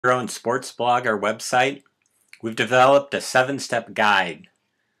Your own sports blog or website, we've developed a 7-step guide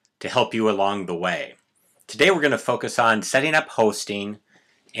to help you along the way. Today we're going to focus on setting up hosting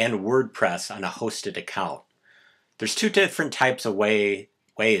and WordPress on a hosted account. There's two different types of ways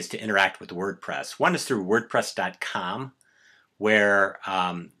to interact with WordPress. One is through WordPress.com, where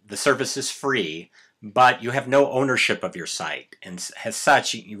the service is free, but you have no ownership of your site. And as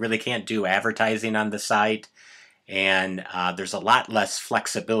such, you really can't do advertising on the site, and there's a lot less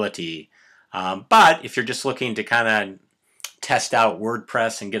flexibility. But if you're just looking to kind of test out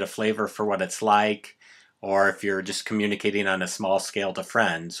WordPress and get a flavor for what it's like, or if you're just communicating on a small scale to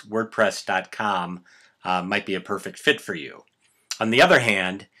friends, WordPress.com might be a perfect fit for you. On the other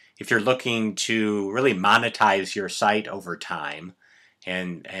hand, if you're looking to really monetize your site over time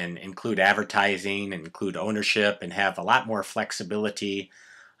and include advertising, include ownership, and have a lot more flexibility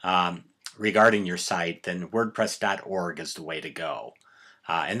regarding your site, then WordPress.org is the way to go.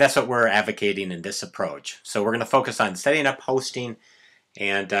 And that's what we're advocating in this approach. So we're going to focus on setting up hosting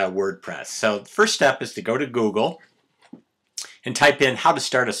and WordPress. So the first step is to go to Google and type in how to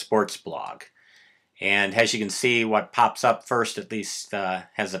start a sports blog. And as you can see, what pops up first, at least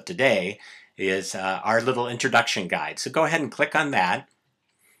as of today, is our little introduction guide. So go ahead and click on that,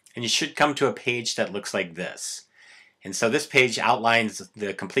 and you should come to a page that looks like this. And so this page outlines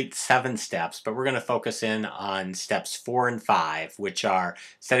the complete 7 steps, but we're going to focus in on steps 4 and 5, which are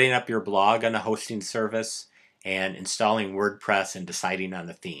setting up your blog on a hosting service and installing WordPress and deciding on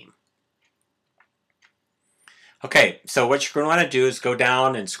the theme. Okay, so what you're going to want to do is go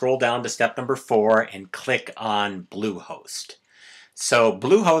down and scroll down to step number 4 and click on Bluehost. So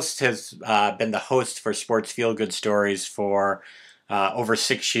Bluehost has been the host for Sports Feel Good Stories for over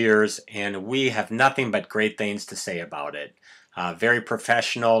 6 years, and we have nothing but great things to say about it. Very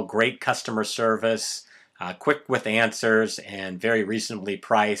professional, great customer service, quick with answers, and very reasonably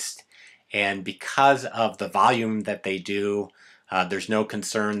priced. And because of the volume that they do, there's no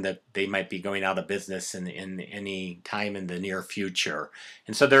concern that they might be going out of business in any time in the near future.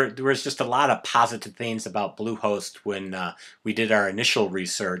 And so there was just a lot of positive things about Bluehost when we did our initial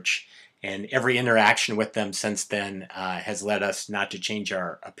research. And every interaction with them since then has led us not to change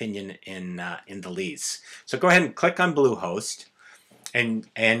our opinion in the least. So go ahead and click on Bluehost, and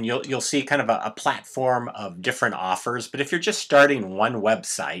you'll see kind of a platform of different offers. But if you're just starting one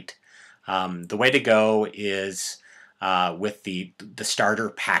website, the way to go is with the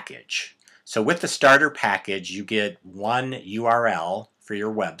starter package. So with the starter package, you get one URL for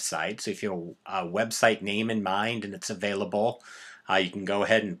your website. So if you have a website name in mind and it's available, you can go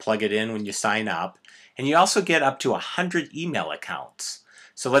ahead and plug it in when you sign up. And you also get up to 100 email accounts.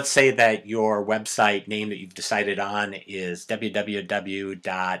 So let's say that your website name that you've decided on is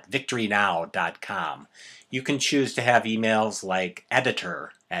www.victorynow.com. You can choose to have emails like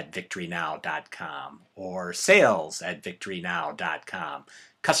editor@victorynow.com or sales@victorynow.com,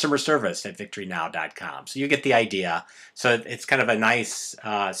 customer service@victorynow.com. So you get the idea. So it's kind of a nice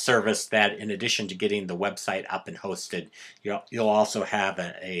service that, in addition to getting the website up and hosted, you'll also have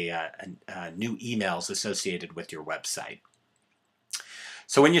new emails associated with your website.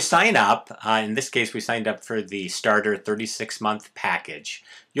 So when you sign up, in this case we signed up for the starter 36-month package,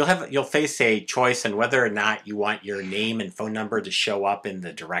 you'll face a choice on whether or not you want your name and phone number to show up in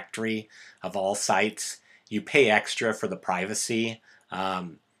the directory of all sites. You pay extra for the privacy.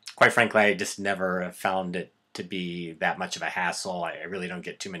 Quite frankly, I just never found it to be that much of a hassle. I really don't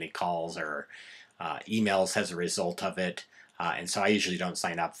get too many calls or emails as a result of it, and so I usually don't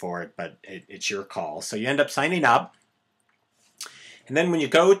sign up for it, but it's your call. So you end up signing up. And then when you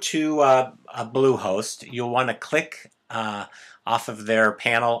go to Bluehost, you'll want to click off of their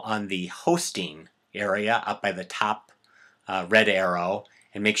panel on the hosting area up by the top red arrow,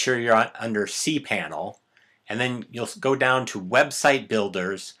 and make sure you're under cPanel. And then you'll go down to Website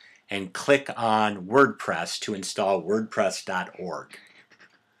Builders and click on WordPress to install WordPress.org.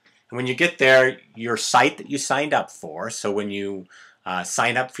 And when you get there, your site that you signed up for, so when you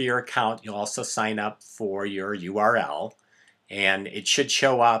sign up for your account, you'll also sign up for your URL. And it should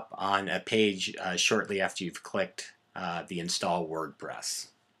show up on a page shortly after you've clicked the Install WordPress.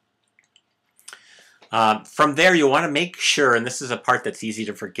 From there, you'll want to make sure, and this is a part that's easy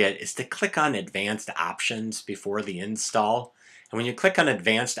to forget, is to click on Advanced Options before the install. And when you click on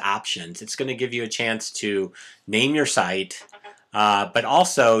Advanced Options, it's going to give you a chance to name your site, but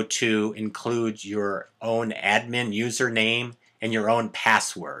also to include your own admin username and your own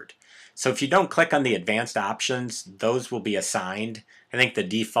password. So if you don't click on the advanced options, those will be assigned. I think the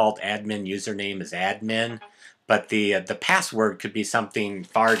default admin username is admin, but the password could be something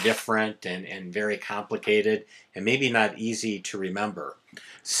far different and very complicated and maybe not easy to remember.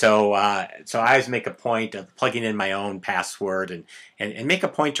 So so I always make a point of plugging in my own password and make a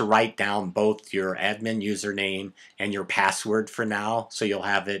point to write down both your admin username and your password for now, so you'll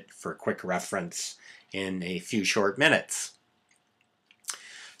have it for quick reference in a few short minutes.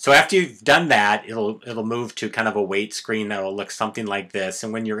 So after you've done that, it'll move to kind of a wait screen that will look something like this.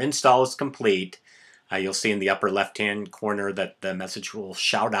 And when your install is complete, you'll see in the upper left-hand corner that the message will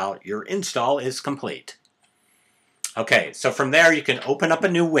shout out, "Your install is complete." Okay, so from there you can open up a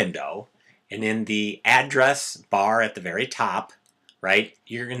new window, and in the address bar at the very top, right,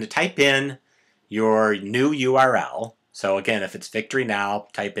 you're going to type in your new URL. So again, if it's Victory Now,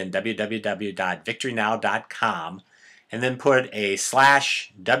 type in www.victorynow.com and then put a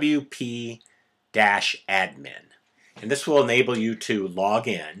 /wp-admin. And this will enable you to log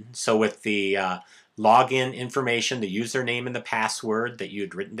in. So with the login information, the username and the password that you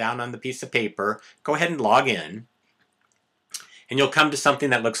had written down on the piece of paper, go ahead and log in. And you'll come to something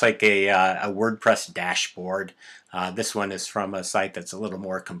that looks like a WordPress dashboard. This one is from a site that's a little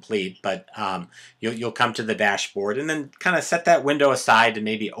more complete, but you'll come to the dashboard and then kind of set that window aside and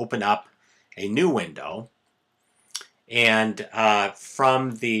maybe open up a new window. And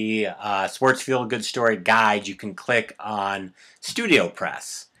from the Sports Feel Good Story guide, you can click on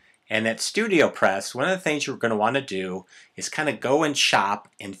StudioPress. And at StudioPress, one of the things you're going to want to do is kind of go and shop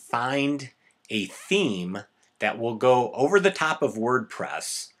and find a theme that will go over the top of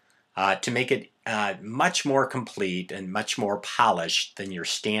WordPress to make it much more complete and much more polished than your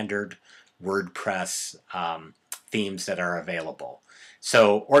standard WordPress themes that are available.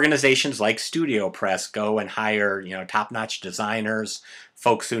 So organizations like StudioPress go and hire, top-notch designers,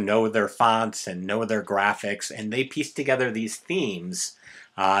 folks who know their fonts and know their graphics, and they piece together these themes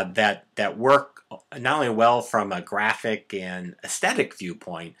that work not only well from a graphic and aesthetic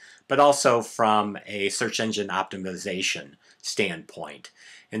viewpoint, but also from a search engine optimization standpoint.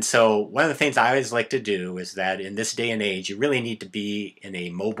 And so one of the things I always like to do is that in this day and age, you really need to be in a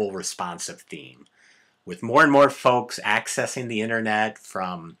mobile responsive theme. With more and more folks accessing the internet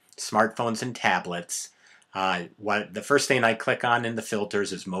from smartphones and tablets, the first thing I click on in the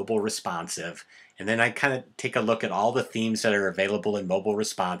filters is mobile responsive, and then I kind of take a look at all the themes that are available in mobile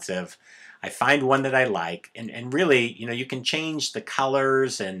responsive. I find one that I like, and really, you can change the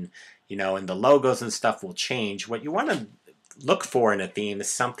colors and the logos and stuff will change. What you want to look for in a theme is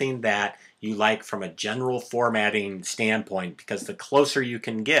something that you like from a general formatting standpoint, because the closer you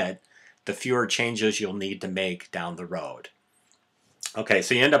can get, the fewer changes you'll need to make down the road. Okay,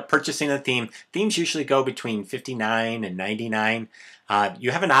 so you end up purchasing a theme. Themes usually go between $59 and $99.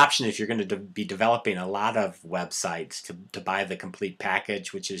 You have an option if you're going to be developing a lot of websites to buy the complete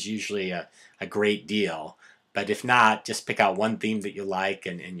package, which is usually a great deal. But if not, just pick out one theme that you like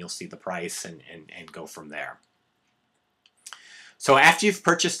and you'll see the price and go from there. So after you've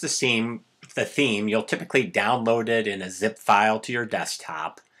purchased the theme, you'll typically download it in a zip file to your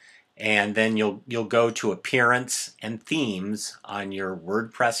desktop. And then you'll go to Appearance and Themes on your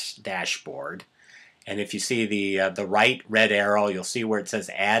WordPress dashboard. And if you see the right red arrow, you'll see where it says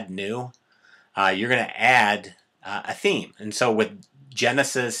Add New. You're going to add a theme. And so with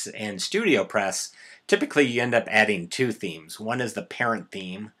Genesis and StudioPress, typically you end up adding two themes. One is the parent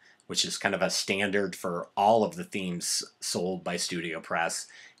theme, which is kind of a standard for all of the themes sold by StudioPress.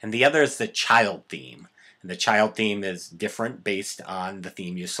 And the other is the child theme. And the child theme is different based on the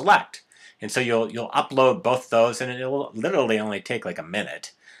theme you select. And so you'll upload both those, and it will literally only take like a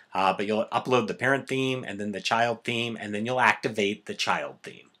minute. But you'll upload the parent theme and then the child theme, and then you'll activate the child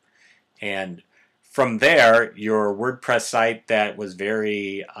theme. And from there, your WordPress site that was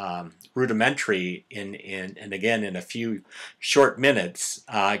very rudimentary and again in a few short minutes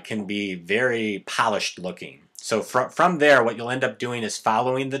can be very polished looking. So from there, what you'll end up doing is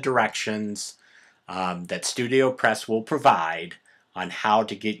following the directions that StudioPress will provide on how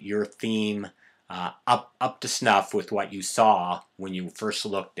to get your theme up to snuff with what you saw when you first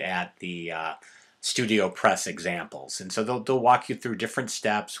looked at the StudioPress examples. And so they'll walk you through different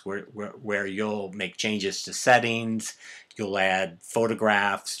steps where you'll make changes to settings, you'll add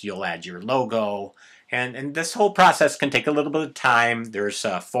photographs, you'll add your logo, and this whole process can take a little bit of time. There's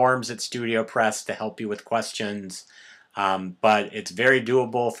forums at StudioPress to help you with questions. But it's very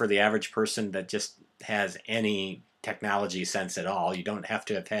doable for the average person that just has any technology sense at all. You don't have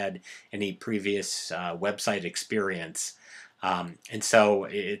to have had any previous website experience. And so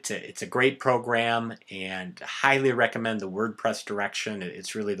it's a great program, and highly recommend the WordPress direction.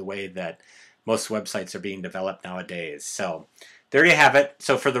 It's really the way that most websites are being developed nowadays. So there you have it.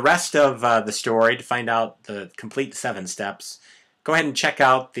 So for the rest of the story, to find out the complete 7 steps, go ahead and check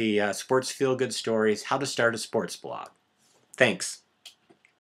out the Sports Feel Good Stories, How to Start a Sports Blog. Thanks.